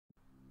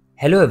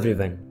Hello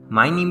everyone,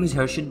 my name is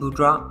Harshit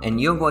Bhutra and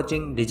you're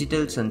watching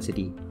Digital Sun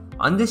City.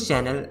 On this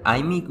channel,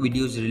 I make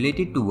videos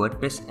related to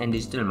WordPress and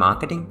digital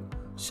marketing.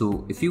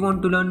 So if you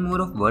want to learn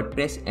more of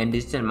WordPress and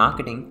digital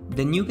marketing,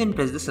 then you can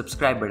press the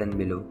subscribe button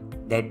below.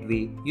 That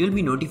way, you'll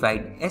be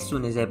notified as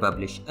soon as I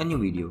publish a new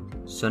video.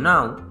 So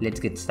now, let's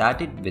get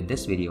started with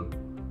this video.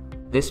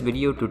 This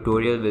video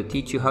tutorial will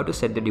teach you how to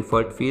set the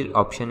default field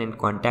option in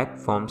Contact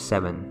Form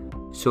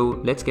 7.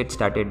 So let's get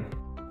started.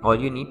 All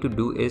you need to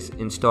do is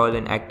install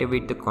and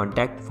activate the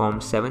Contact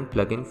Form 7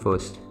 plugin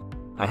first.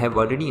 I have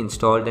already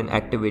installed and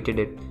activated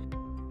it.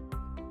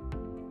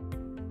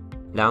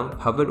 Now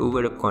hover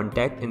over a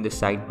contact in the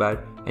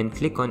sidebar and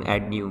click on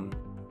Add New.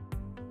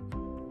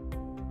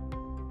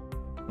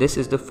 This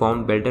is the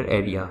form builder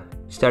area.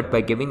 Start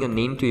by giving a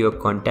name to your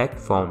contact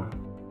form.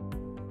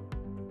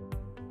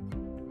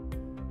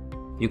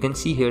 You can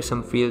see here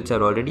some fields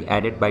are already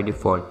added by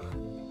default.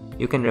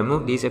 You can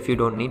remove these if you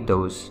don't need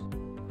those.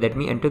 Let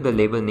me enter the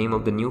label name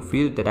of the new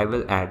field that I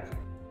will add.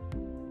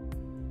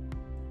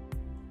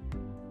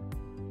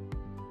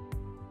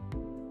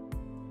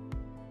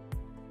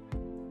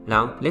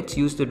 Now let's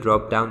use the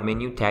drop-down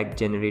menu tag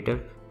generator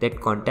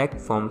that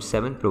Contact Form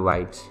 7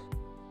 provides.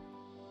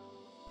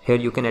 Here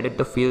you can edit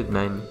the field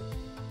name.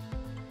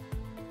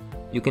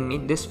 You can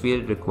make this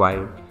field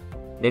required.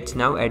 Let's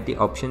now add the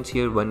options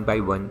here one by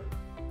one.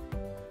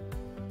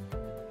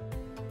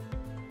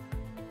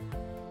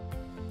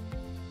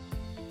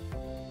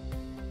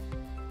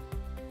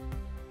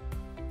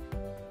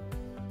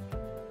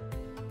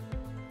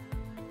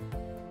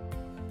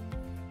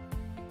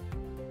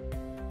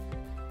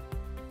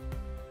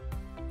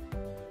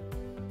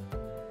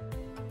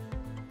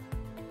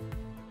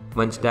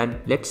 Once done,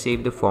 let's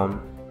save the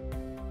form.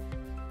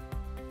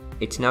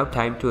 It's now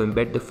time to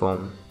embed the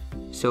form.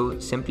 So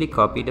simply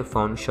copy the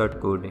form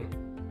shortcode.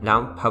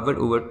 Now hover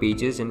over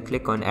pages and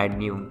click on Add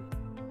New.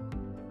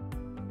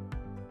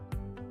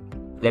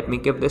 Let me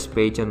give this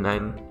page a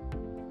name.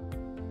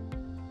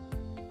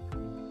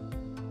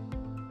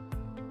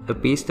 To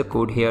paste the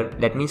code here,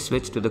 let me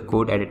switch to the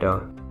code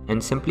editor and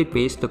simply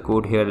paste the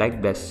code here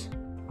like this.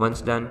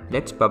 Once done,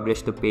 let's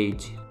publish the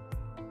page.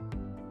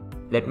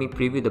 Let me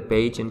preview the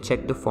page and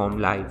check the form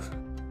live.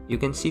 You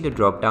can see the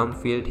drop-down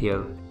field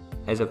here.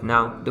 As of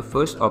now, the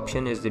first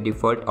option is the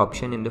default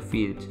option in the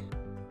field.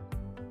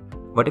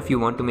 What if you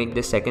want to make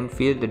the second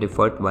field the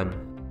default one?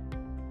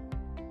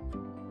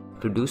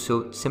 To do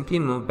so, simply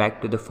move back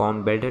to the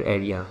form builder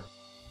area.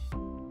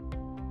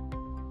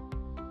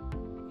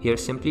 Here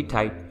simply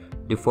type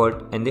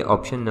default and the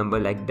option number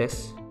like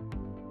this.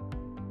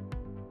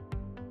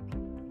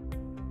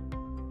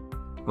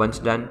 Once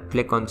done,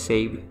 click on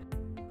Save.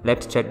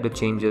 Let's check the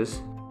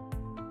changes.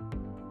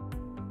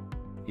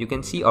 You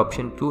can see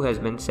option 2 has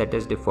been set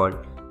as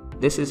default.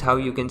 This is how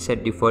you can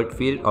set default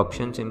field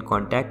options in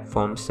Contact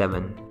Form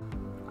 7.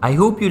 I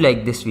hope you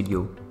liked this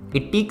video.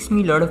 It takes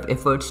me a lot of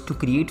efforts to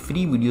create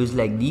free videos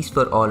like these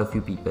for all of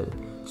you people.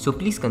 So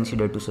please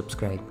consider to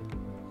subscribe.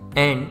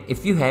 And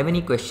if you have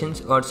any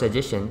questions or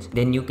suggestions,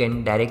 then you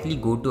can directly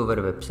go to our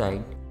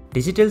website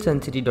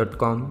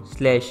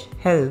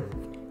digitalsuncity.com/help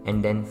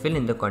and then fill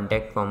in the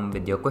contact form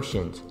with your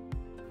questions.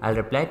 I'll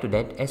reply to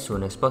that as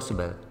soon as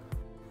possible.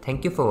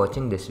 Thank you for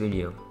watching this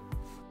video.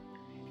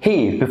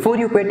 Hey, before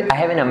you quit, I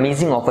have an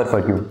amazing offer for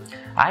you.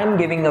 I am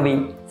giving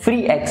away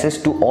free access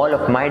to all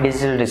of my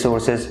digital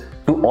resources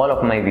to all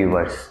of my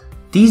viewers.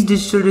 These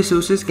digital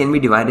resources can be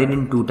divided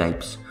in two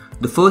types.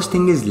 The first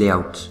thing is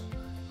layouts.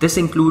 This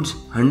includes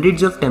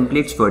hundreds of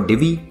templates for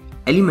Divi,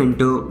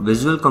 Elementor,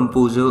 Visual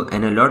Composer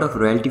and a lot of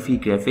royalty-free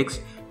graphics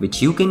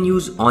which you can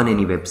use on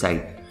any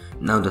website.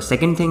 Now the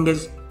second thing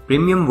is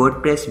premium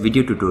WordPress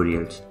video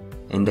tutorials.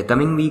 In the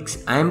coming weeks,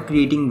 I am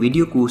creating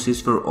video courses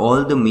for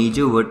all the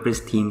major WordPress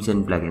themes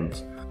and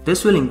plugins.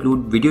 This will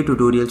include video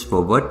tutorials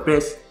for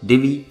WordPress,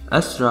 Divi,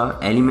 Astra,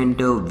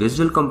 Elementor,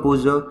 Visual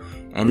Composer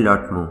and a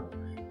lot more.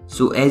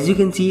 So as you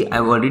can see,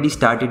 I've already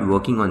started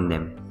working on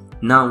them.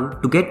 Now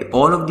to get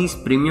all of these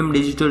premium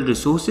digital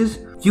resources,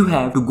 you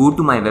have to go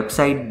to my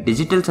website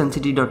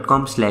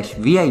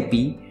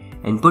digitalsuncity.com/VIP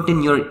and put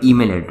in your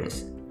email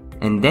address.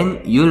 And then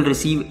you'll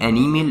receive an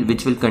email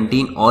which will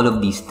contain all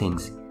of these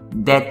things.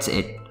 That's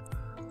it.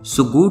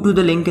 So go to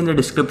the link in the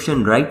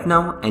description right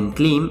now and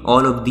claim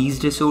all of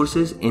these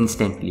resources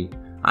instantly.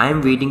 I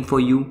am waiting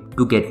for you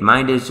to get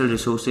my digital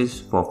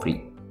resources for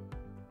free.